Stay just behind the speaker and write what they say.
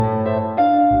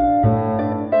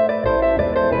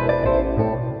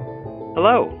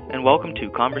welcome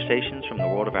to Conversations from the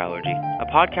World of Allergy, a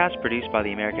podcast produced by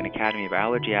the American Academy of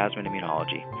Allergy, Asthma, and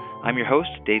Immunology. I'm your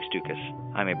host, Dave Stukas.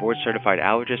 I'm a board-certified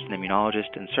allergist and immunologist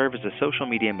and serve as the social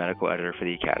media and medical editor for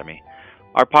the Academy.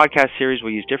 Our podcast series will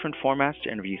use different formats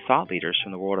to interview thought leaders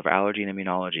from the world of allergy and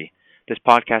immunology. This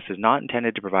podcast is not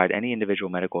intended to provide any individual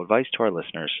medical advice to our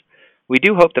listeners. We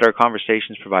do hope that our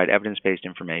conversations provide evidence-based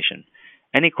information.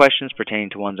 Any questions pertaining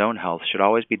to one's own health should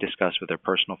always be discussed with their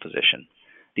personal physician.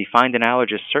 The Find an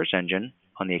Allergist search engine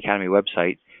on the Academy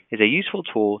website is a useful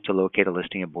tool to locate a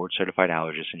listing of board-certified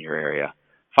allergists in your area.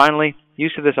 Finally,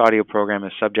 use of this audio program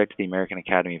is subject to the American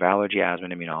Academy of Allergy, Asthma,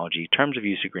 and Immunology Terms of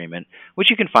Use Agreement, which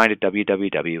you can find at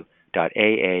www.aaai.org.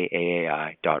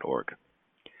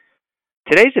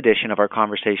 Today's edition of our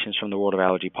Conversations from the World of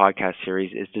Allergy podcast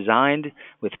series is designed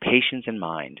with patients in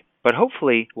mind, but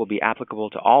hopefully will be applicable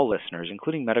to all listeners,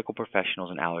 including medical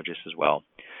professionals and allergists as well.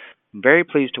 I'm very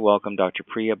pleased to welcome Dr.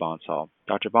 Priya Bansal.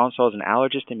 Dr. Bansal is an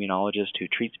allergist immunologist who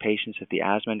treats patients at the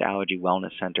Asthma and Allergy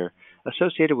Wellness Center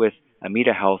associated with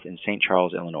Amita Health in St.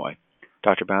 Charles, Illinois.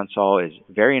 Dr. Bansal is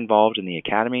very involved in the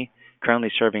Academy, currently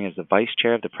serving as the Vice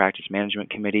Chair of the Practice Management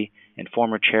Committee and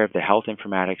former Chair of the Health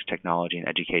Informatics, Technology, and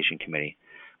Education Committee.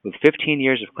 With 15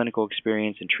 years of clinical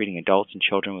experience in treating adults and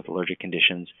children with allergic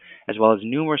conditions, as well as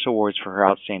numerous awards for her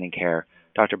outstanding care,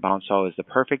 Dr. Bansal is the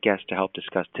perfect guest to help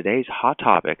discuss today's hot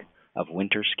topic of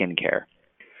winter skincare.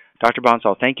 Dr.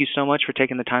 Bansal, thank you so much for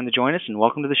taking the time to join us, and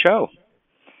welcome to the show.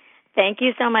 Thank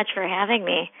you so much for having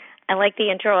me. I like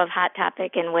the intro of Hot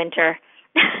Topic in winter.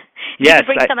 Yes, you could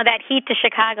bring some of that heat to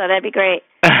Chicago. That'd be great.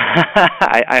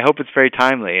 I hope it's very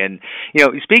timely. And,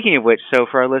 speaking of which, so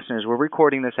for our listeners, we're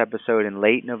recording this episode in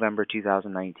late November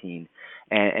 2019,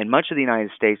 and much of the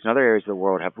United States and other areas of the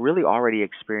world have really already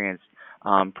experienced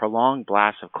prolonged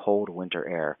blasts of cold winter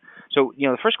air. So,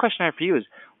 the first question I have for you is,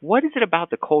 what is it about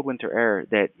the cold winter air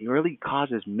that really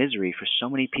causes misery for so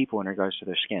many people in regards to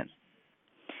their skin?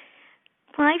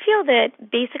 Well, I feel that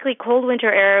basically cold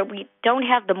winter air, we don't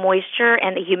have the moisture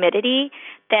and the humidity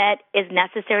that is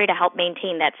necessary to help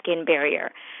maintain that skin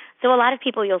barrier. So a lot of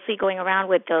people you'll see going around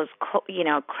with those,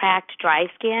 cracked, dry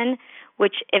skin,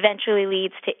 which eventually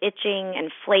leads to itching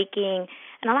and flaking.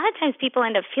 And a lot of times people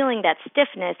end up feeling that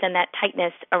stiffness and that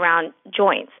tightness around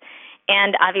joints.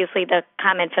 And obviously the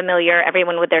common familiar,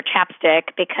 everyone with their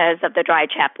chapstick because of the dry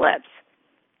chapped lips.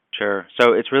 Sure.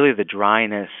 So it's really the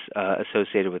dryness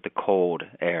associated with the cold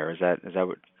air. Is that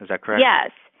correct?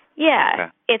 Yes. Yeah. Okay.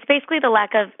 It's basically the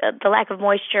lack of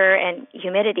moisture and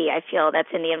humidity, I feel,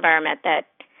 that's in the environment that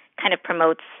kind of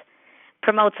promotes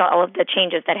all of the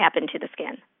changes that happen to the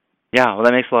skin. Yeah, well,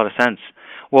 that makes a lot of sense.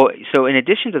 Well, so in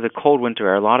addition to the cold winter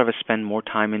air, a lot of us spend more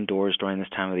time indoors during this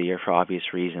time of the year for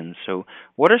obvious reasons. So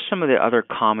what are some of the other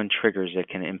common triggers that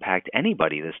can impact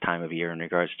anybody this time of year in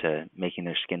regards to making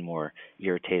their skin more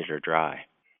irritated or dry?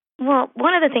 Well,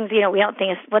 one of the things, we don't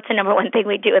think is what's the number one thing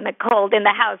we do in the cold in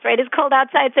the house, right? It's cold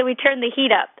outside, so we turn the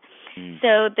heat up.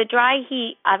 So the dry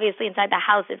heat, obviously, inside the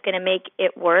house is going to make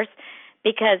it worse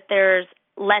because there's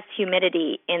less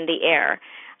humidity in the air.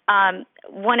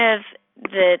 One of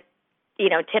the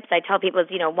tips I tell people is,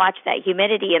 watch that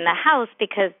humidity in the house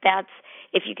because that's,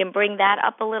 if you can bring that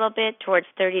up a little bit towards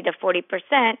 30 to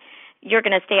 40%, you're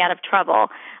going to stay out of trouble.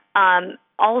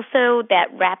 Also,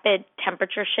 that rapid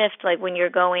temperature shift, like when you're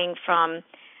going from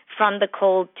the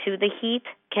cold to the heat,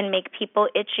 can make people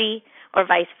itchy or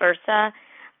vice versa.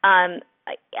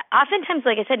 Oftentimes,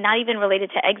 like I said, not even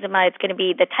related to eczema, it's going to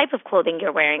be the type of clothing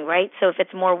you're wearing, right? So if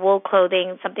it's more wool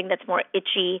clothing, something that's more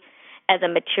itchy as a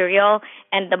material,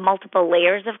 and the multiple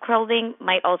layers of clothing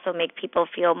might also make people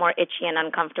feel more itchy and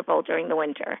uncomfortable during the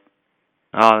winter.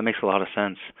 Oh, that makes a lot of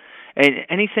sense. And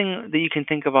anything that you can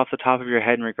think of off the top of your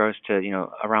head in regards to,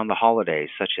 around the holidays,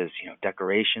 such as,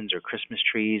 decorations or Christmas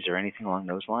trees or anything along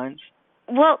those lines?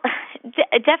 Well,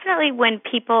 definitely when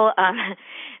people,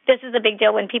 this is a big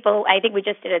deal when people, I think we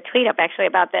just did a tweet up actually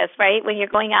about this, right? When you're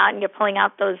going out and you're pulling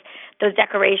out those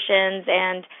decorations,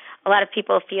 and a lot of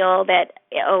people feel that,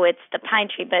 it's the pine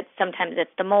tree, but sometimes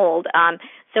it's the mold.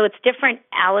 So it's different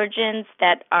allergens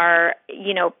that are,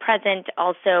 present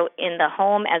also in the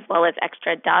home, as well as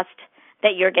extra dust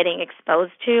that you're getting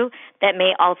exposed to that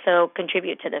may also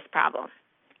contribute to this problem.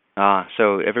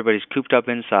 So everybody's cooped up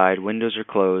inside, windows are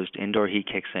closed, indoor heat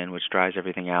kicks in, which dries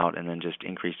everything out, and then just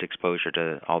increased exposure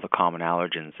to all the common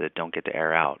allergens that don't get to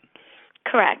air out.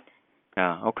 Correct.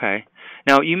 Yeah, okay.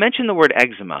 Now, you mentioned the word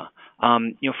eczema.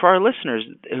 For our listeners,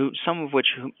 some of which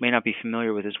may not be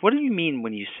familiar with this, what do you mean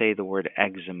when you say the word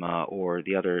eczema or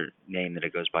the other name that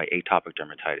it goes by, atopic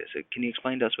dermatitis? Can you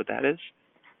explain to us what that is?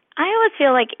 I always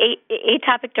feel like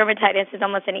atopic dermatitis is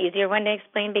almost an easier one to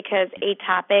explain because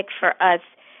atopic for us,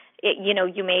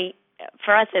 you may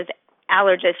for us as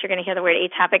allergists, you're going to hear the word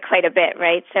atopic quite a bit,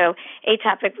 right? So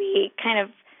atopic, we kind of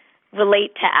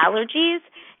relate to allergies.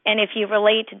 And if you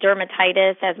relate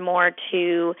dermatitis as more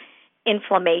to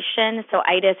inflammation, so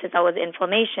itis is always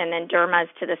inflammation and derma is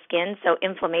to the skin, so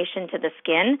inflammation to the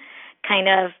skin kind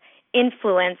of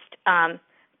influenced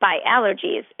by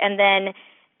allergies. And then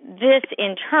this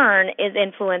in turn is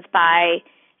influenced by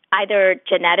either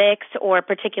genetics or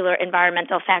particular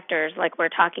environmental factors like we're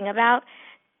talking about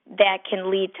that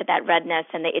can lead to that redness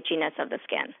and the itchiness of the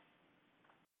skin.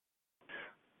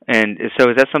 And so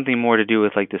is that something more to do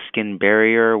with like the skin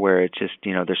barrier where it's just,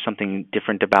 there's something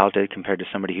different about it compared to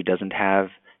somebody who doesn't have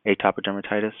atopic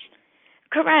dermatitis?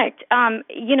 Correct.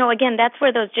 Again, that's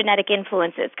where those genetic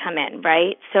influences come in,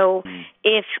 right? So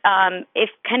if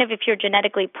you're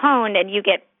genetically prone and you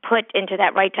get put into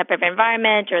that right type of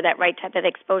environment or that right type of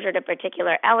exposure to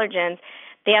particular allergens,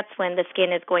 that's when the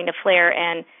skin is going to flare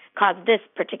and cause this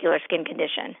particular skin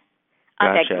condition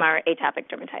of eczema or atopic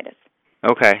dermatitis.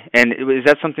 Okay. And is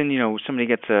that something, somebody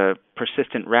gets a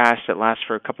persistent rash that lasts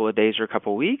for a couple of days or a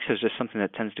couple of weeks, or is this something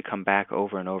that tends to come back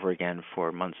over and over again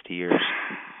for months to years?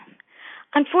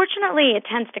 Unfortunately, it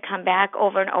tends to come back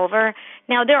over and over.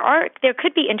 Now, there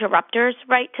could be interrupters,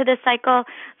 right, to this cycle.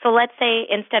 So let's say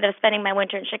instead of spending my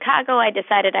winter in Chicago, I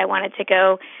decided I wanted to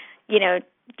go,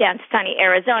 down to sunny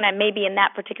Arizona. Maybe in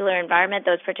that particular environment,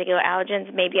 those particular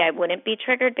allergens, maybe I wouldn't be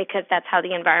triggered because that's how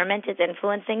the environment is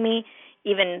influencing me,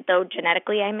 even though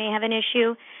genetically I may have an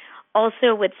issue.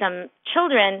 Also, with some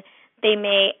children, they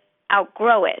may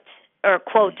outgrow it, or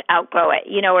quote, outgrow it,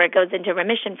 where it goes into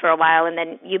remission for a while, and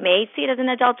then you may see it as an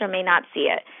adult or may not see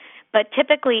it. But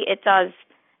typically it does,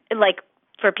 like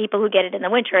for people who get it in the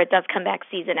winter, it does come back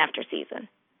season after season.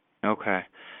 Okay.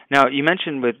 Now, you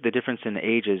mentioned with the difference in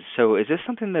ages, so is this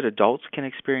something that adults can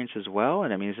experience as well?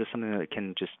 And is this something that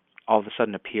can just all of a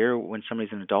sudden appear when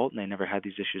somebody's an adult and they never had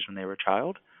these issues when they were a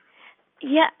child?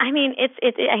 Yeah,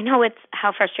 it's I know it's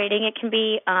how frustrating it can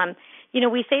be.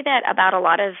 We say that about a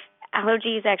lot of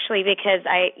allergies actually, because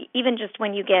even just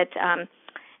when you get an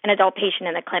adult patient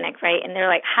in the clinic, right, and they're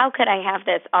like, how could I have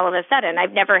this all of a sudden?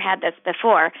 I've never had this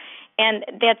before. And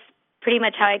that's pretty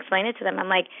much how I explain it to them. I'm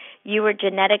like, you were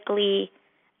genetically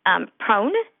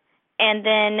prone, and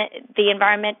then the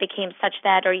environment became such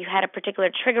that, or you had a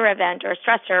particular trigger event or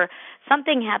stressor,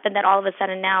 something happened that all of a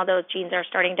sudden now those genes are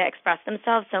starting to express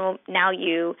themselves, so now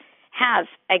you have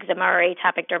eczema or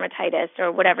atopic dermatitis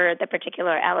or whatever the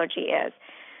particular allergy is.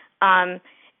 And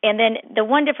then the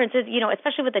one difference is,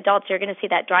 especially with adults, you're going to see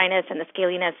that dryness and the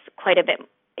scaliness quite a bit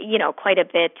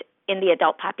in the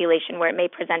adult population, where it may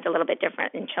present a little bit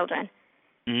different in children.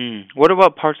 What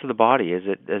about parts of the body? Is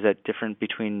that different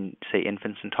between, say,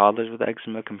 infants and toddlers with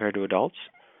eczema compared to adults?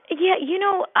 Yeah,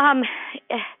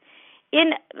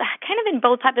 in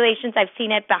both populations, I've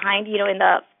seen it behind, in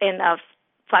the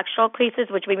flexural creases,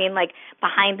 which we mean like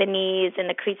behind the knees and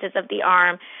the creases of the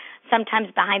arm. Sometimes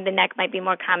behind the neck might be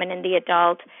more common in the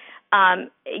adult.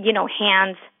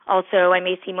 Hands also I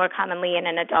may see more commonly in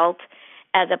an adult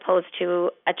as opposed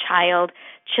to a child.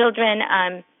 Children,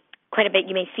 quite a bit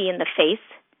you may see in the face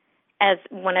as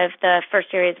one of the first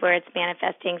areas where it's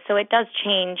manifesting. So it does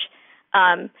change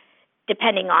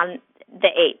depending on the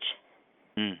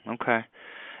age. Okay.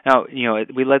 Now,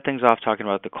 we led things off talking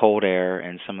about the cold air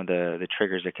and some of the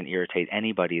triggers that can irritate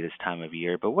anybody this time of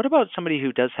year. But what about somebody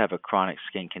who does have a chronic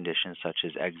skin condition such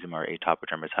as eczema or atopic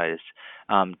dermatitis?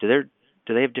 Do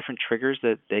they have different triggers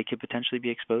that they could potentially be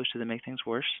exposed to that make things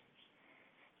worse?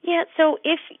 Yeah, so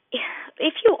if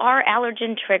you are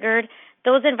allergen triggered,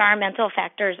 those environmental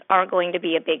factors are going to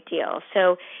be a big deal.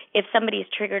 So if somebody's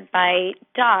triggered by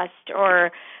dust,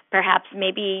 or perhaps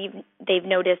maybe they've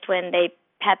noticed when they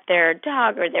pet their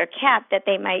dog or their cat that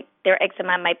their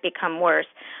eczema might become worse,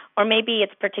 or maybe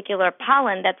it's particular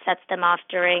pollen that sets them off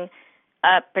during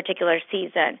a particular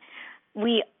season.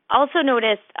 We also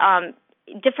notice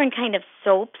different kind of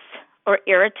soaps or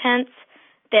irritants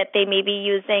that they may be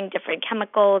using, different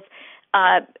chemicals.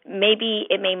 Maybe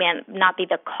it may not be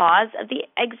the cause of the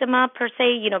eczema per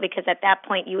se, because at that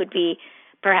point you would be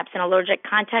perhaps an allergic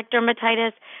contact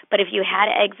dermatitis. But if you had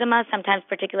eczema, sometimes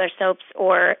particular soaps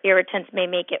or irritants may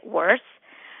make it worse.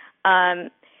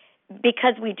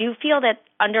 Because we do feel that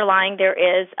underlying there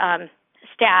is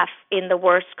staph in the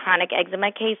worst chronic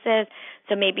eczema cases.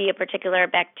 So maybe a particular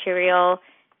bacterial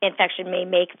infection may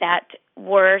make that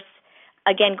worse.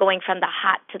 Again, going from the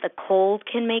hot to the cold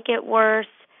can make it worse.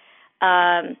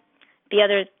 The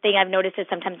other thing I've noticed is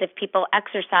sometimes if people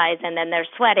exercise and then they're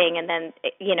sweating and then,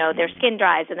 their skin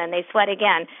dries and then they sweat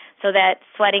again. So that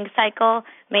sweating cycle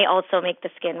may also make the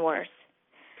skin worse.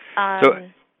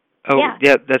 Oh, Yeah.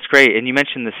 yeah, that's great. And you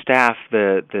mentioned the staph,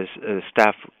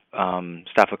 staph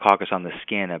staphylococcus on the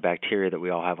skin, a bacteria that we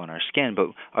all have on our skin. But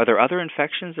are there other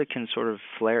infections that can sort of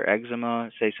flare eczema?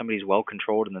 Say somebody's well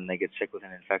controlled and then they get sick with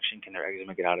an infection. Can their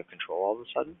eczema get out of control all of a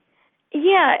sudden?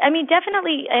 Yeah, I mean,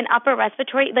 definitely an upper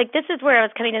respiratory. Like, this is where I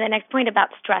was coming to the next point about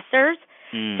stressors.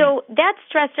 So that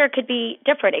stressor could be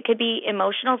different. It could be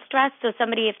emotional stress. So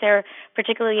somebody, if they're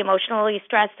particularly emotionally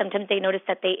stressed, sometimes they notice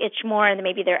that they itch more and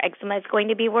maybe their eczema is going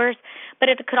to be worse. But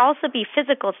it could also be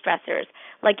physical stressors,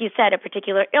 like you said, a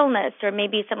particular illness, or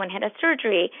maybe someone had a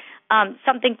surgery.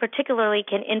 Something particularly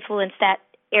can influence that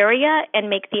area and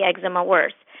make the eczema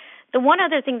worse. The one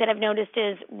other thing that I've noticed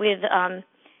is with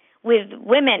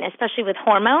women, especially with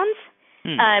hormones,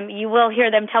 you will hear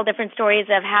them tell different stories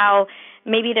of how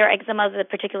maybe their eczema is a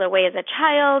particular way as a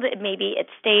child, maybe it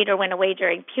stayed or went away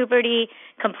during puberty,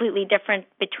 completely different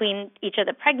between each of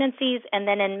the pregnancies, and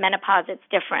then in menopause it's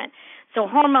different. So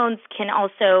hormones can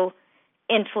also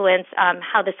influence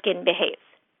how the skin behaves.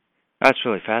 That's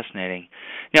really fascinating.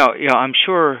 Now, I'm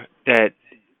sure that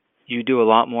you do a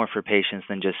lot more for patients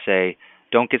than just say,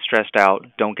 don't get stressed out,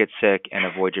 don't get sick, and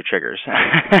avoid your triggers,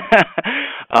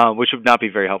 which would not be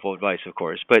very helpful advice, of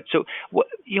course. But so,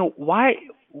 why?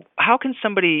 How can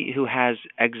somebody who has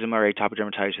eczema or atopic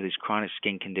dermatitis or these chronic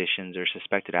skin conditions or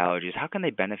suspected allergies, how can they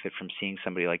benefit from seeing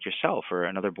somebody like yourself or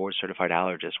another board-certified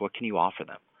allergist? What can you offer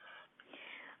them?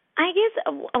 I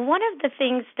guess one of the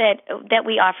things that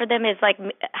we offer them is, like,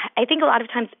 I think a lot of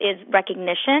times is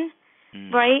recognition,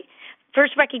 right?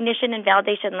 First, recognition and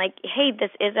validation, like, hey,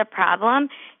 this is a problem.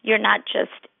 You're not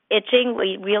just itching.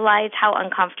 We realize how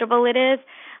uncomfortable it is.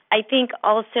 I think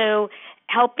also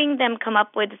helping them come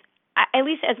up with, at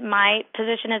least as my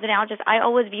position as an allergist, I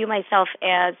always view myself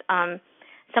as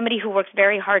somebody who works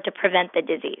very hard to prevent the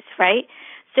disease, right?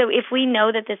 So if we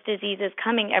know that this disease is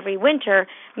coming every winter,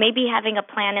 maybe having a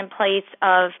plan in place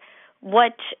of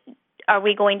what are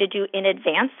we going to do in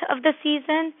advance of the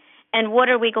season and what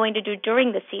are we going to do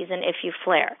during the season if you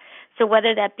flare. So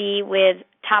whether that be with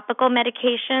topical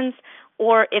medications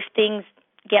or if things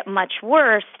get much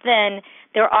worse, then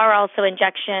there are also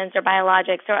injections or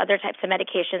biologics or other types of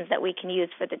medications that we can use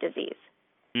for the disease.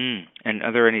 And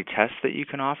are there any tests that you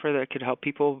can offer that could help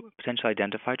people potentially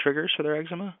identify triggers for their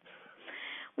eczema?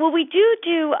 Well, we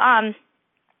do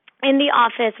in the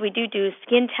office, we do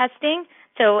skin testing.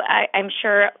 So I'm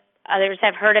sure others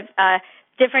have heard of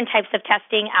different types of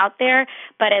testing out there,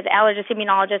 but as allergist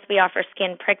immunologists, we offer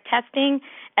skin prick testing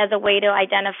as a way to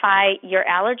identify your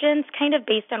allergens kind of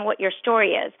based on what your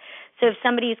story is. So if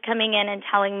somebody's coming in and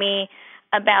telling me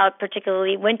about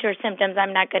particularly winter symptoms,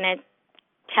 I'm not going to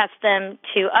test them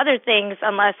to other things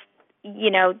unless,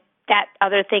 that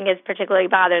other thing is particularly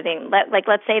bothering.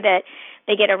 Let's say that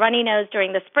they get a runny nose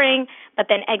during the spring, but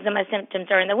then eczema symptoms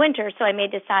are in the winter. So I may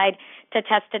decide to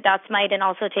test a dust mite and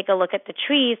also take a look at the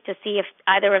trees to see if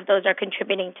either of those are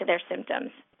contributing to their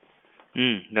symptoms.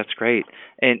 That's great.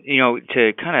 And,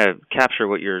 to kind of capture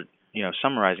what you're,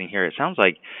 summarizing here, it sounds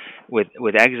like with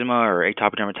eczema or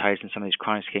atopic dermatitis and some of these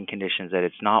chronic skin conditions that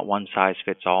it's not one size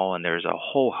fits all, and there's a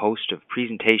whole host of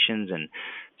presentations and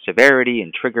severity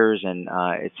and triggers, and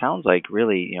it sounds like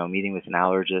really, meeting with an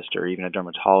allergist or even a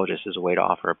dermatologist is a way to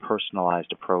offer a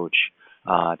personalized approach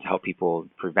to help people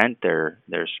prevent their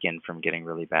skin from getting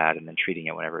really bad and then treating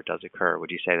it whenever it does occur.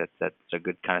 Would you say that's a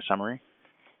good kind of summary?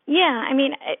 Yeah, I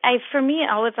mean, for me,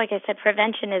 always, like I said,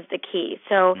 prevention is the key.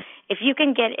 So if you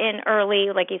can get in early,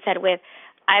 like you said, with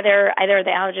either the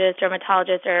allergist,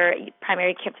 dermatologist, or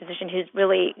primary care physician who's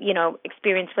really,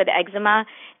 experienced with eczema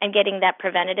and getting that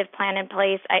preventative plan in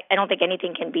place, I don't think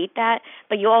anything can beat that.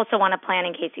 But you also want to plan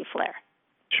in case you flare.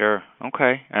 Sure.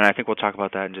 Okay. And I think we'll talk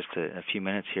about that in just a few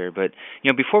minutes here. But,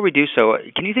 before we do so,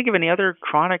 can you think of any other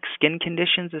chronic skin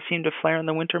conditions that seem to flare in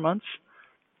the winter months?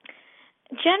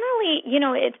 Generally,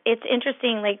 it's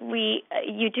interesting. Like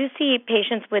you do see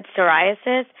patients with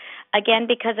psoriasis, again,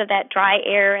 because of that dry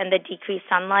air and the decreased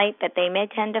sunlight that they may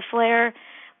tend to flare.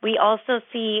 We also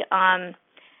see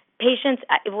patients,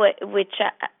 which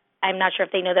I'm not sure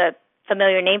if they know the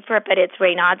familiar name for it, but it's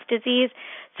Raynaud's disease.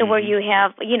 So where you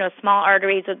have, small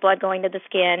arteries with blood going to the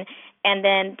skin, and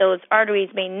then those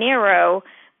arteries may narrow,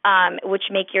 which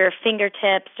make your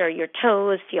fingertips or your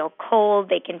toes feel cold.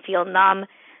 They can feel numb.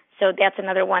 So that's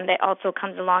another one that also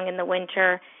comes along in the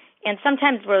winter. And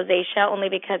sometimes rosacea, only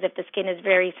because if the skin is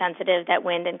very sensitive, that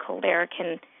wind and cold air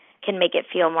can make it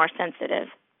feel more sensitive.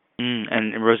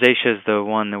 And rosacea is the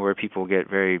one where people get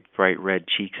very bright red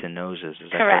cheeks and noses. Is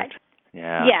that correct?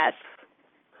 Yeah. Yes.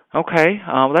 Okay,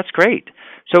 well, that's great.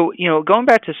 So, going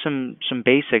back to some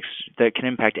basics that can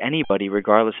impact anybody,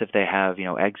 regardless if they have,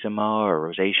 eczema or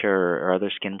rosacea or other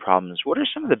skin problems. What are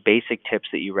some of the basic tips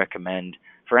that you recommend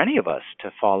for any of us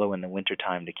to follow in the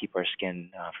wintertime to keep our skin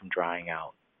from drying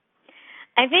out?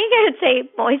 I think I would say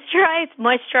moisturize,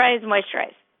 moisturize,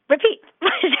 moisturize. Repeat.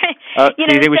 Do you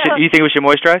think you think we should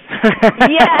moisturize?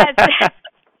 Yes.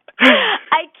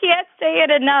 I can't say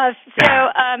it enough.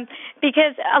 So,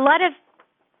 because a lot of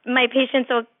my patients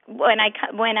will, when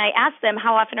I ask them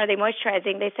how often are they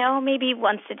moisturizing, they say, oh, maybe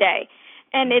once a day.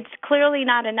 And it's clearly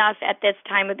not enough at this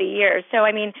time of the year. So,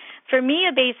 I mean, for me,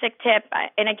 a basic tip,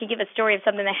 and I could give a story of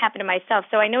something that happened to myself.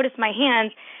 So I noticed my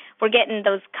hands were getting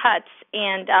those cuts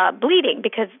and bleeding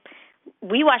because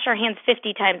we wash our hands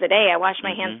 50 times a day. I wash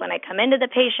my hands when I come into the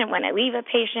patient, when I leave a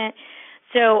patient.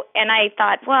 So, and I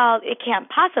thought, well, it can't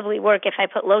possibly work if I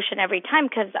put lotion every time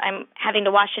because I'm having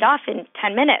to wash it off in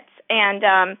 10 minutes. And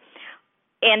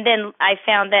then I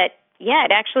found that, yeah,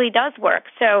 it actually does work.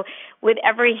 So with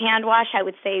every hand wash, I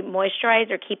would say moisturize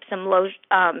or keep some lotion.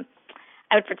 I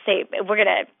would say we're going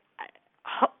to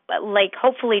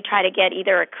hopefully try to get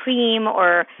either a cream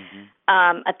or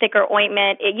a thicker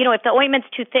ointment. If the ointment's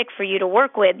too thick for you to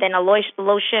work with, then a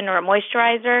lotion or a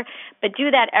moisturizer. But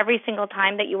do that every single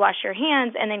time that you wash your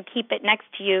hands, and then keep it next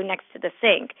to you, next to the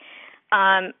sink.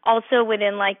 Also,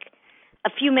 within a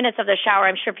few minutes of the shower,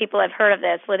 I'm sure people have heard of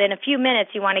this. Within a few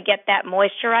minutes, you want to get that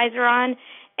moisturizer on.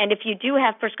 And if you do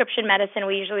have prescription medicine,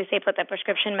 we usually say put the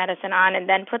prescription medicine on and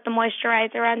then put the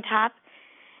moisturizer on top.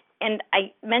 And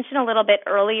I mentioned a little bit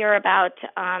earlier about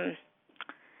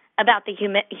the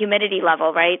humidity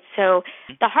level, right? So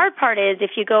the hard part is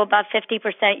if you go above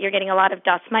 50%, you're getting a lot of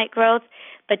dust mite growth,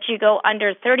 but you go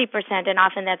under 30%, and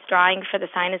often that's drying for the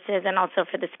sinuses and also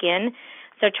for the skin.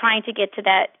 So trying to get to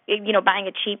that, buying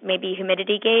a cheap maybe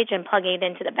humidity gauge and plugging it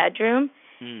into the bedroom,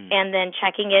 and then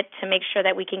checking it to make sure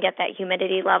that we can get that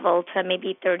humidity level to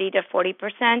maybe 30 to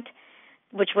 40%,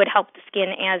 which would help the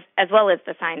skin as well as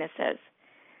the sinuses.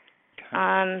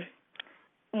 Okay.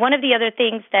 One of the other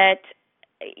things that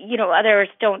others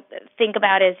don't think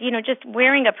about is just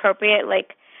wearing appropriate,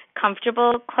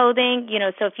 comfortable clothing.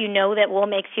 So if you know that wool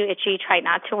makes you itchy, try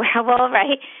not to wear wool,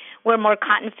 right? Wear more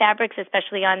cotton fabrics,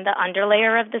 especially on the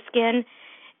underlayer of the skin,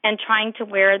 and trying to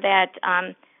wear that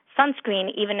sunscreen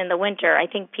even in the winter. I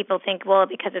think people think, well,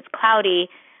 because it's cloudy,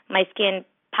 my skin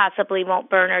possibly won't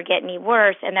burn or get any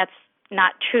worse, and that's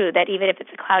not true. That even if it's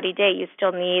a cloudy day, you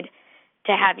still need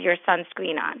to have your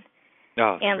sunscreen on.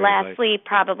 Oh, and lastly,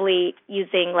 probably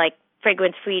using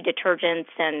fragrance-free detergents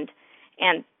and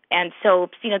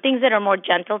soaps, things that are more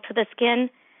gentle to the skin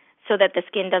so that the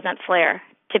skin doesn't flare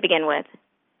to begin with.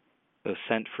 So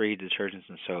scent-free detergents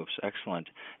and soaps. Excellent.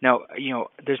 Now,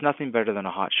 there's nothing better than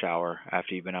a hot shower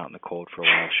after you've been out in the cold for a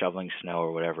while, shoveling snow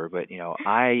or whatever. But,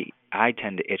 I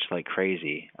tend to itch like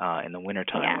crazy in the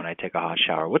wintertime when I take a hot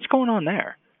shower. What's going on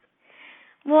there?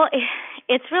 Well,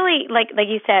 it's really like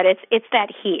you said, it's that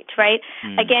heat, right?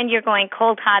 Again, you're going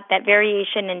cold, hot, that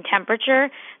variation in temperature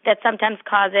that sometimes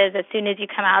causes, as soon as you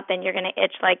come out, then you're going to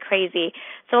itch like crazy.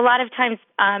 So a lot of times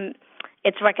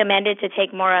it's recommended to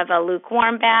take more of a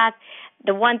lukewarm bath.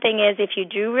 The one thing is, if you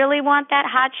do really want that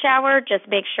hot shower, just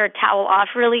make sure towel off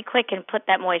really quick and put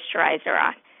that moisturizer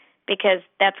on, because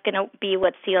that's going to be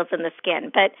what seals in the skin.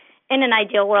 But in an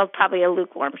ideal world, probably a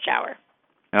lukewarm shower.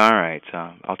 All right,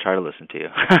 I'll try to listen to you.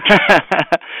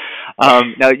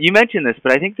 Now, you mentioned this,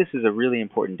 but I think this is a really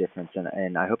important difference,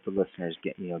 and I hope the listeners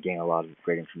gain a lot of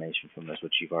great information from this,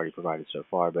 which you've already provided so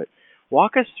far. But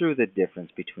walk us through the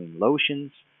difference between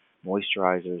lotions,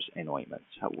 moisturizers, and ointments.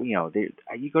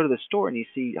 You go to the store and you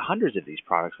see hundreds of these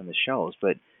products on the shelves,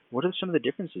 but what are some of the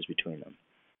differences between them?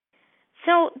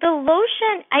 So the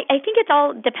lotion, I think it's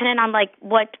all dependent on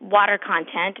what water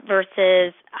content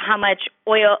versus how much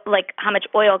oil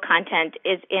content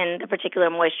is in the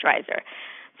particular moisturizer.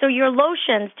 So your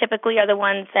lotions typically are the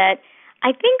ones that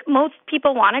I think most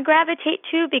people want to gravitate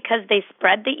to because they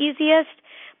spread the easiest,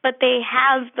 but they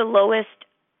have the lowest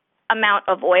amount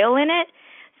of oil in it.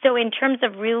 So in terms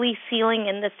of really sealing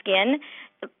in the skin,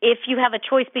 if you have a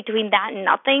choice between that and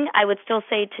nothing, I would still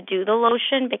say to do the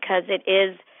lotion because it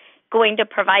is going to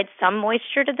provide some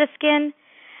moisture to the skin.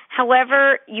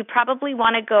 However, you probably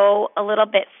want to go a little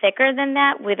bit thicker than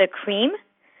that with a cream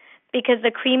because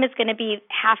the cream is going to be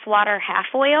half water, half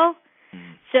oil.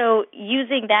 So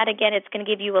using that, again, it's going to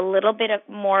give you a little bit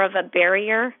more of a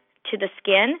barrier to the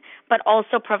skin, but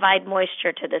also provide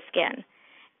moisture to the skin.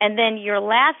 And then your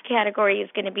last category is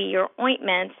going to be your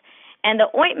ointments. And the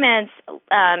ointments,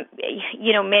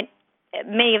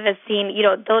 may have seen,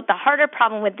 the harder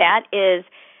problem with that is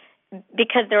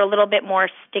because they're a little bit more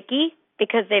sticky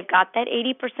because they've got that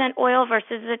 80% oil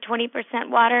versus the 20%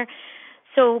 water.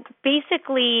 So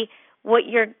basically what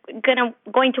you're going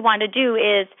to want to do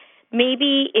is,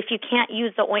 maybe if you can't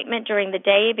use the ointment during the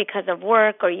day because of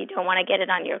work or you don't want to get it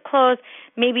on your clothes,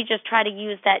 maybe just try to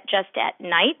use that just at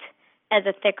night as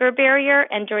a thicker barrier,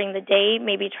 and during the day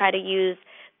maybe try to use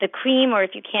the cream, or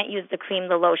if you can't use the cream,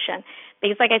 the lotion.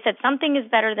 Because like I said, something is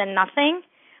better than nothing,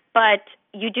 but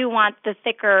you do want the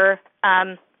thicker,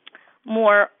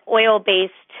 more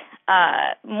oil-based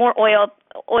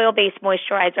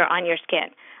moisturizer on your skin.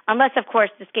 Unless, of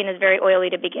course, the skin is very oily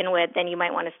to begin with, then you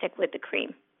might want to stick with the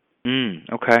cream.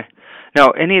 Okay.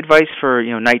 Now, any advice for,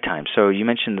 nighttime? So you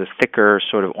mentioned the thicker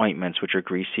sort of ointments, which are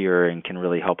greasier and can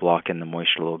really help lock in the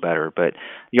moisture a little better. But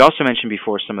you also mentioned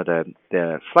before some of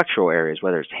the flexural areas,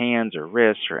 whether it's hands or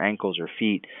wrists or ankles or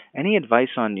feet. Any advice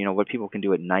on, what people can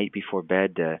do at night before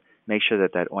bed to make sure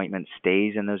that ointment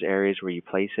stays in those areas where you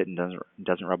place it and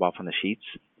doesn't rub off on the sheets?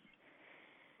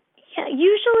 Yeah,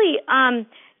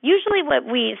 usually what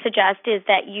we suggest is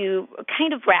that you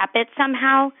kind of wrap it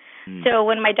somehow. So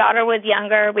when my daughter was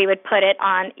younger, we would put it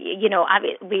on,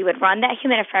 we would run that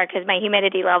humidifier because my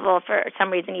humidity level for some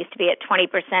reason used to be at 20%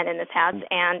 in this house.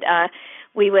 And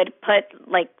we would put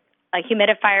like a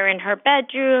humidifier in her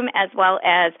bedroom, as well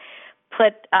as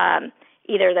put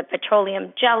either the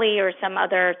petroleum jelly or some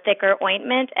other thicker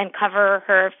ointment, and cover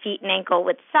her feet and ankle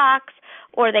with socks,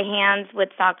 or the hands with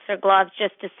socks or gloves,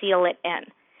 just to seal it in.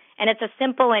 And it's a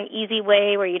simple and easy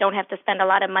way where you don't have to spend a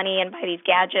lot of money and buy these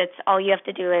gadgets. All you have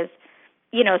to do is,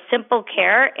 simple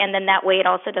care, and then that way it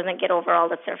also doesn't get over all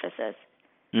the surfaces.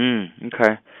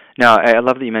 Okay. Now, I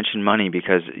love that you mentioned money,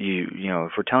 because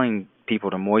if we're telling people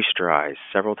to moisturize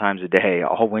several times a day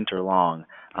all winter long,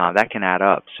 that can add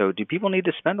up. So do people need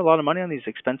to spend a lot of money on these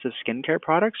expensive skincare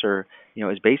products, or,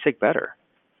 is basic better?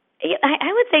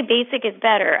 I would say basic is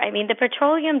better. I mean, the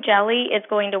petroleum jelly is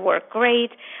going to work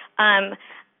great.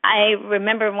 I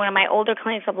remember in one of my older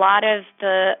clinics, a lot of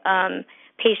the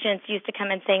patients used to come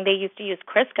in saying they used to use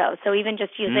Crisco. So even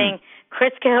just using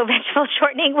Crisco vegetable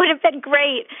shortening would have been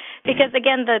great, because,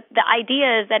 again, the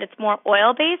idea is that it's more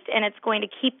oil-based and it's going to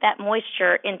keep that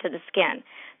moisture into the skin.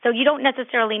 So you don't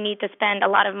necessarily need to spend a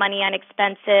lot of money on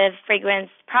expensive fragrance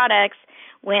products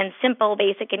when simple,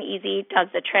 basic, and easy does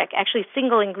the trick. Actually,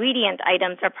 single-ingredient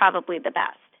items are probably the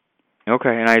best.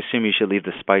 Okay, and I assume you should leave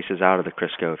the spices out of the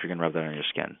Crisco if you're going to rub that on your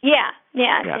skin. Yeah.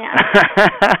 Not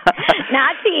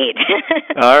to eat.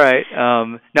 All right.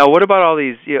 Now, what about all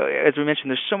these, as we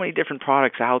mentioned, there's so many different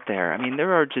products out there. I mean,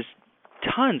 there are just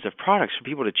tons of products for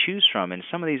people to choose from, and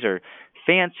some of these are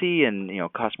fancy and,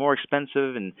 cost more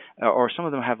expensive, and or some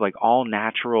of them have like all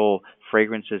natural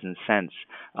fragrances and scents.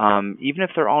 Even if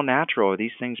they're all natural, are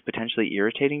these things potentially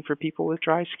irritating for people with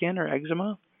dry skin or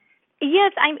eczema?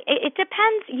 Yes, it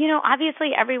depends.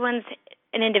 Obviously everyone's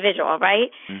an individual,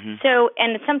 right? Mm-hmm. So,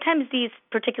 and sometimes these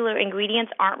particular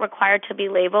ingredients aren't required to be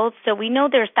labeled. So we know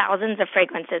there's thousands of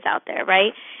fragrances out there,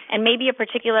 right? And maybe a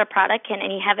particular product can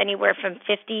have anywhere from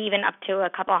 50 even up to a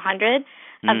couple hundred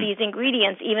of these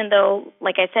ingredients, even though,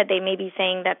 like I said, they may be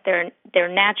saying that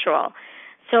they're natural.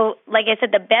 So, like I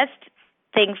said, the best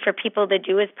thing for people to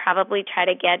do is probably try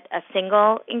to get a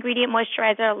single ingredient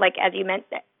moisturizer, like as you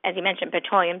mentioned,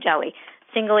 petroleum jelly.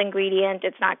 Single ingredient,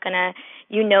 it's not going to,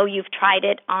 you've tried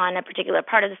it on a particular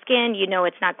part of the skin,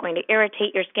 it's not going to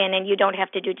irritate your skin, and you don't have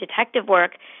to do detective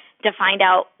work to find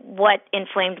out what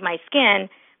inflamed my skin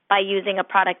by using a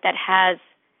product that has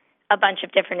a bunch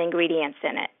of different ingredients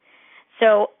in it.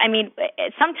 So, I mean,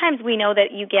 sometimes we know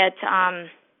that you get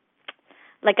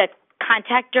like a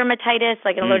contact dermatitis,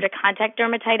 like an allergic contact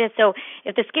dermatitis. So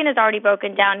if the skin is already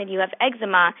broken down and you have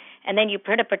eczema, and then you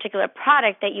put a particular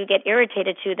product that you get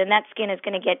irritated to, then that skin is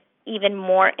going to get even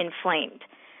more inflamed.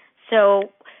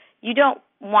 So you don't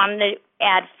want to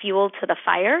add fuel to the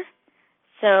fire.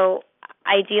 So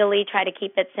ideally try to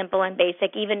keep it simple and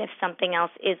basic, even if something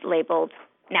else is labeled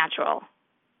natural.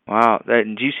 Wow.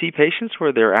 Do you see patients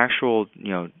where their actual,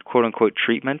 quote-unquote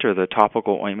treatment or the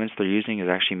topical ointments they're using is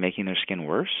actually making their skin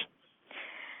worse?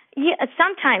 Yeah,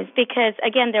 sometimes, because,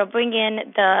 again, they'll bring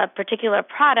in the particular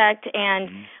product, and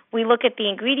we look at the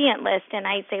ingredient list, and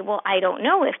I say, well, I don't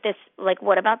know if this,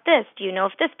 what about this? Do you know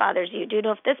if this bothers you? Do you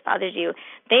know if this bothers you?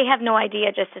 They have no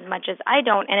idea just as much as I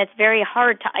don't, and it's very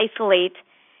hard to isolate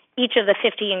each of the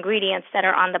 50 ingredients that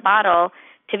are on the bottle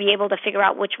to be able to figure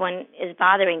out which one is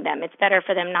bothering them. It's better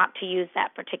for them not to use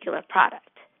that particular product.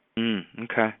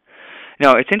 Okay.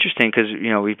 No, it's interesting because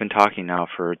we've been talking now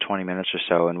for 20 minutes or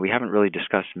so, and we haven't really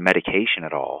discussed medication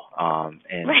at all.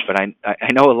 Right. But I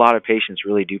know a lot of patients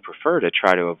really do prefer to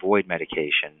try to avoid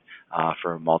medication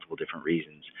for multiple different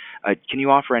reasons. Can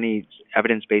you offer any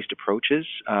evidence-based approaches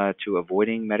to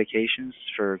avoiding medications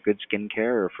for good skin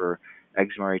care or for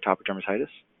eczema or atopic dermatitis?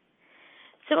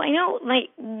 So I know, like,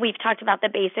 we've talked about the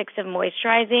basics of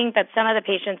moisturizing, but some of the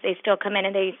patients, they still come in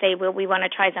and they say, well, we want to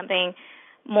try something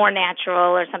more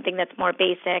natural or something that's more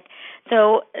basic.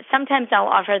 So sometimes I'll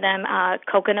offer them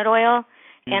coconut oil,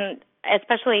 and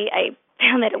especially I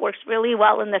found that it works really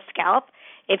well in the scalp.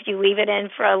 If you leave it in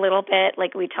for a little bit,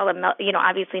 like we tell them,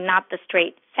 obviously not the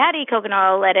straight fatty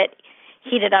coconut oil, let it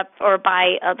heat it up, or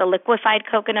buy the liquefied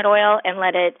coconut oil and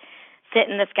let it sit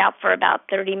in the scalp for about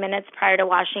 30 minutes prior to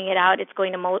washing it out. It's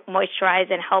going to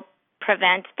moisturize and help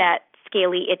prevent that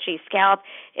scaly, itchy scalp.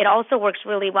 It also works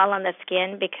really well on the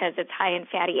skin because it's high in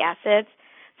fatty acids.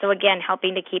 So again,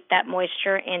 helping to keep that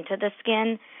moisture into the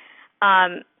skin.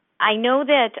 I know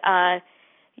that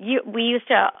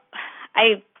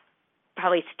I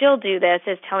probably still do this,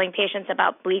 is telling patients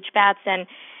about bleach baths. And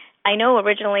I know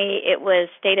originally it was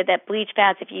stated that bleach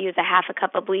baths, if you use a half a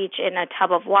cup of bleach in a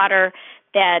tub of water,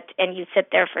 and you sit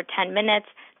there for 10 minutes,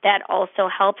 that also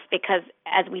helps because,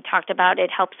 as we talked about, it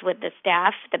helps with the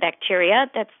staph, the bacteria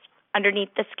that's underneath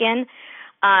the skin.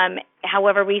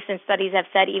 However, recent studies have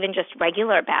said even just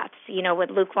regular baths, with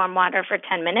lukewarm water for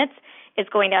 10 minutes is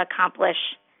going to accomplish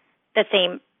the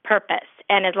same purpose.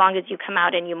 And as long as you come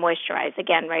out and you moisturize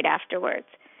again right afterwards.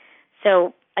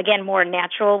 So again, more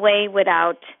natural way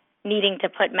without needing to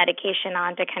put medication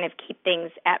on to kind of keep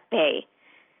things at bay.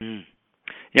 Mm.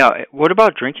 Now, what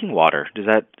about drinking water? Does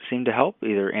that seem to help,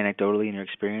 either anecdotally in your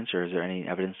experience, or is there any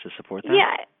evidence to support that?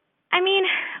 Yeah, I mean,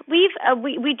 we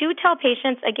do tell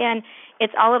patients, again,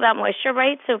 it's all about moisture,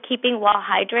 right? So keeping well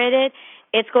hydrated,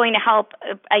 it's going to help,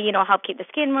 help keep the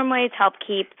skin more moist, help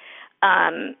keep,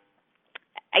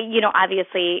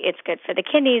 obviously it's good for the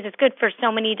kidneys. It's good for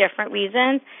so many different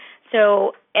reasons.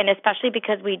 So, and especially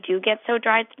because we do get so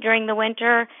dry during the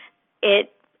winter,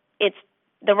 it's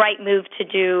the right move to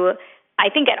do, I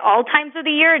think, at all times of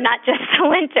the year, not just the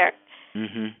winter.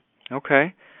 Mm-hmm.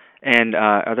 Okay. And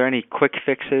are there any quick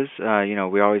fixes?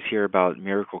 We always hear about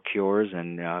miracle cures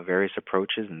and various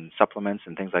approaches and supplements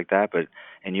and things like that. But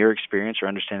in your experience or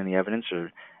understanding the evidence,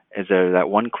 or is there that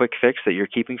one quick fix that you're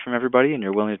keeping from everybody and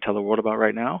you're willing to tell the world about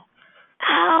right now?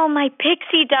 Oh, my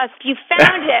pixie dust. You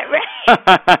found it, right?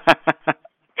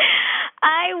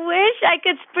 I wish I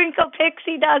could sprinkle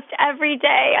pixie dust every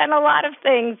day on a lot of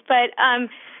things, but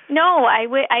no, I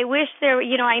wish there,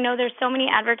 I know there's so many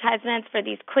advertisements for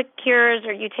these quick cures,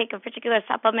 or you take a particular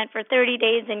supplement for 30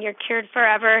 days and you're cured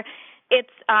forever.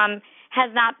 It's has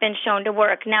not been shown to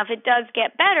work. Now, if it does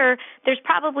get better, there's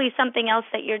probably something else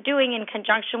that you're doing in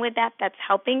conjunction with that that's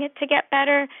helping it to get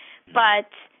better, but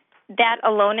that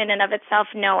alone in and of itself,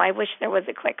 no, I wish there was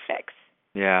a quick fix.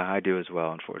 Yeah, I do as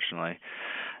well, unfortunately.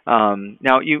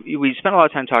 Now, we spent a lot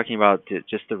of time talking about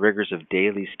just the rigors of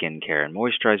daily skincare and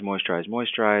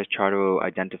moisturize, try to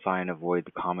identify and avoid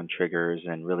the common triggers,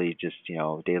 and really just,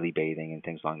 daily bathing and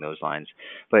things along those lines.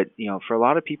 But, for a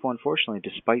lot of people, unfortunately,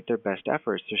 despite their best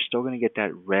efforts, they're still going to get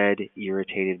that red,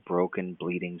 irritated, broken,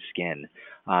 bleeding skin.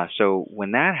 So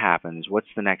when that happens,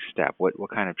 what's the next step? What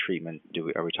kind of treatment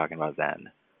are we talking about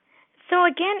then? So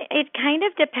again, it kind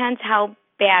of depends how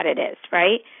bad it is,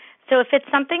 right? So if it's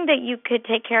something that you could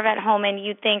take care of at home and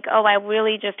you think, oh, I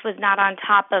really just was not on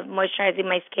top of moisturizing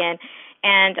my skin,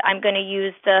 and I'm going to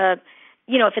use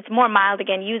if it's more mild,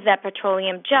 again, use that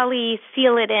petroleum jelly,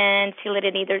 seal it in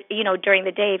either, during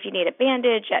the day if you need a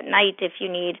bandage, at night if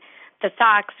you need the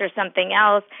socks or something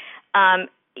else.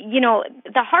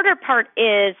 The harder part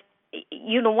is,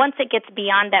 once it gets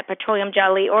beyond that petroleum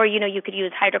jelly, or, you could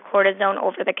use hydrocortisone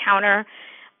over the counter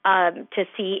to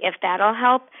see if that'll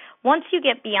help. Once you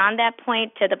get beyond that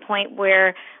point, to the point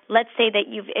where, let's say that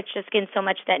you've itched the skin so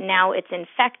much that now it's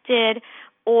infected,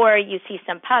 or you see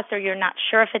some pus, or you're not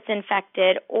sure if it's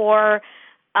infected, or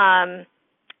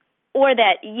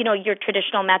that, your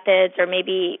traditional methods, or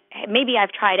maybe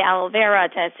I've tried aloe vera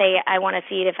to say I want to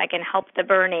see if I can help the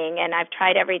burning, and I've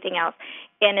tried everything else,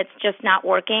 and it's just not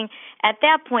working. At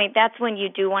that point, that's when you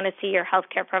do want to see your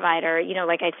healthcare provider,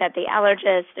 like I said, the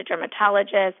allergist, the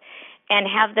dermatologist, and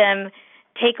have them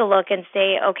take a look and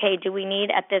say, okay, do we need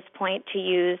at this point to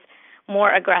use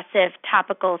more aggressive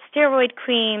topical steroid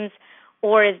creams,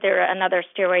 or is there another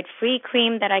steroid-free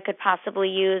cream that I could possibly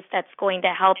use that's going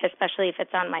to help, especially if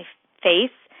it's on my face?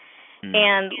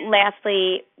 And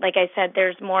lastly, like I said,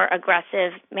 there's more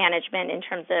aggressive management in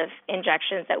terms of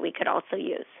injections that we could also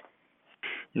use.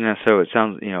 Yeah, so it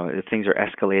sounds, if things are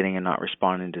escalating and not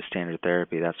responding to standard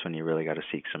therapy, that's when you really got to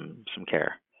seek some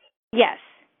care. Yes.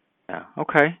 Yeah.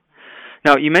 Okay.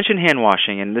 Now, you mentioned hand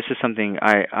washing, and this is something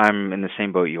I'm in the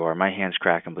same boat you are. My hands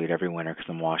crack and bleed every winter because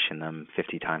I'm washing them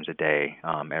 50 times a day,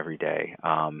 every day.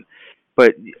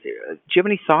 But do you have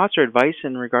any thoughts or advice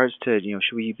in regards to,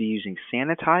 should we be using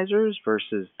sanitizers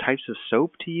versus types of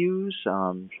soap to use?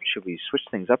 Should we switch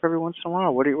things up every once in a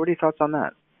while? What are your thoughts on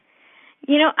that?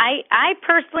 I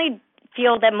personally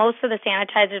feel that most of the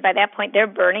sanitizers by that point, they're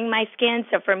burning my skin.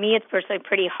 So for me, it's personally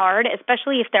pretty hard,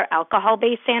 especially if they're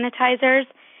alcohol-based sanitizers.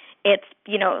 It's,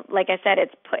 like I said,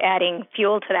 it's adding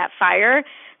fuel to that fire.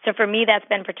 So for me, that's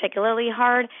been particularly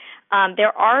hard.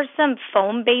 There are some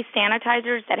foam-based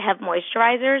sanitizers that have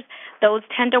moisturizers. Those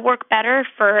tend to work better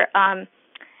for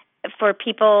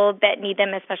people that need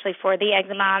them, especially for the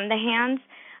eczema on the hands.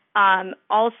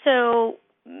 Also,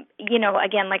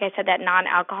 again, like I said, that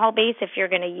non-alcohol base if you're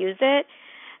going to use it.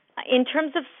 In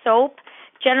terms of soap,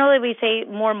 generally we say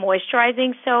more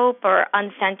moisturizing soap or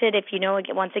unscented. If you know,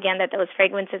 once again, that those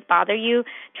fragrances bother you,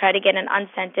 try to get an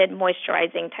unscented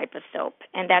moisturizing type of soap,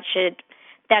 and that should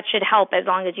help as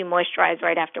long as you moisturize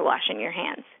right after washing your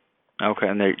hands. Okay,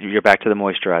 and you're back to the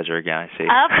moisturizer again, I see.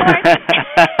 Of course.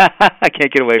 I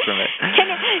can't get away from it.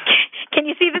 Can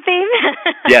you see the theme?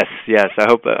 Yes. I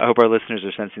hope our listeners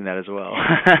are sensing that as well.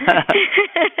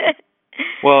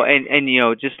 Well, and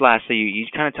just lastly, you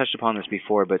kind of touched upon this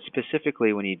before, but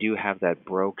specifically when you do have that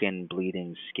broken,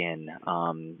 bleeding skin,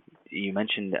 you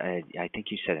mentioned, I think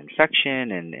you said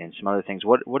infection and some other things.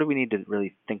 What do we need to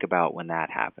really think about when that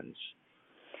happens?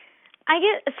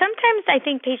 Sometimes I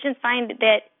think patients find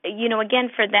that, again,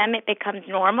 for them it becomes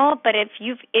normal, but if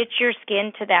you've itched your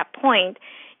skin to that point,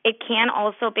 it can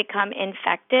also become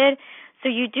infected. So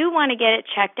you do want to get it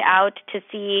checked out to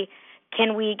see,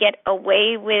 can we get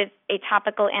away with a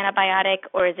topical antibiotic,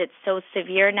 or is it so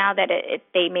severe now that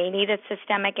they may need a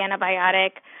systemic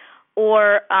antibiotic,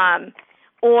 or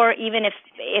even if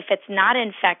it's not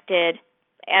infected,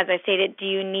 as I stated, do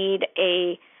you need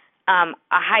a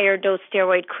higher dose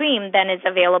steroid cream than is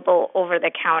available over the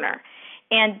counter?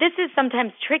 And this is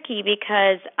sometimes tricky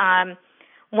because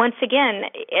once again,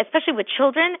 especially with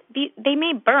children, they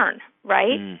may burn,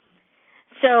 right? Mm.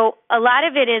 So a lot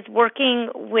of it is working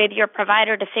with your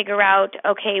provider to figure out,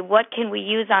 okay, what can we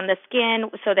use on the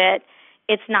skin so that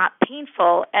it's not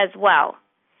painful as well,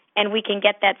 and we can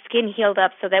get that skin healed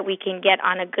up so that we can get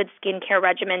on a good skincare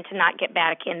regimen to not get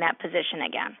back in that position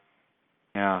again.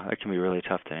 Yeah, that can be really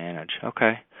tough to manage.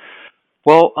 Okay.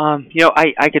 Well,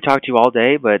 I could talk to you all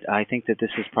day, but I think that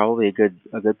this is probably a good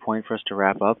point for us to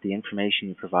wrap up. The information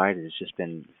you provided has just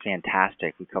been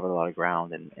fantastic. We covered a lot of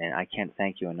ground, and I can't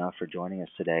thank you enough for joining us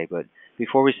today. But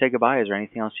before we say goodbye, is there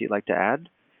anything else you'd like to add?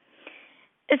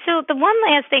 So the one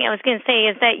last thing I was going to say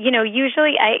is that,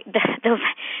 usually the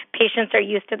patients are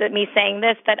used to me saying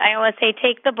this, but I always say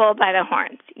take the bull by the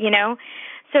horns,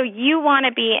 So you want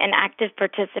to be an active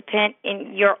participant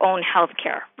in your own health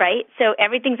care, right? So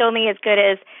everything's only as good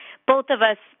as both of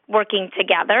us working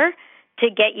together to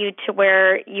get you to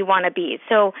where you want to be.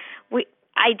 So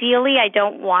ideally, I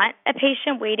don't want a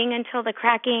patient waiting until the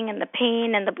cracking and the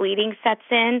pain and the bleeding sets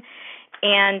in.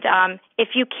 And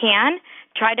if you can,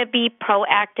 try to be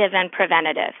proactive and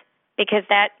preventative, because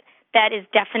that is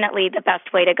definitely the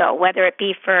best way to go, whether it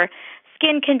be for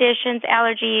skin conditions,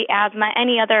 allergy, asthma,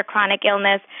 any other chronic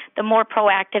illness. The more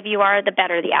proactive you are, the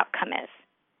better the outcome is.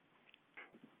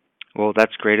 Well,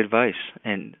 that's great advice.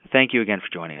 And thank you again for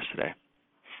joining us today.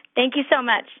 Thank you so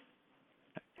much.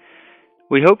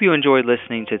 We hope you enjoyed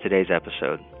listening to today's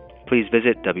episode. Please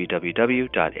visit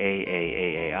www.aaai.org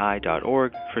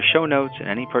for show notes and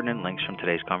any pertinent links from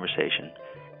today's conversation.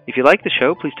 If you like the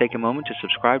show, please take a moment to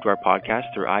subscribe to our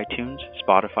podcast through iTunes,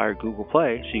 Spotify, or Google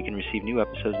Play so you can receive new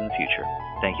episodes in the future.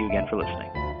 Thank you again for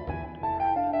listening.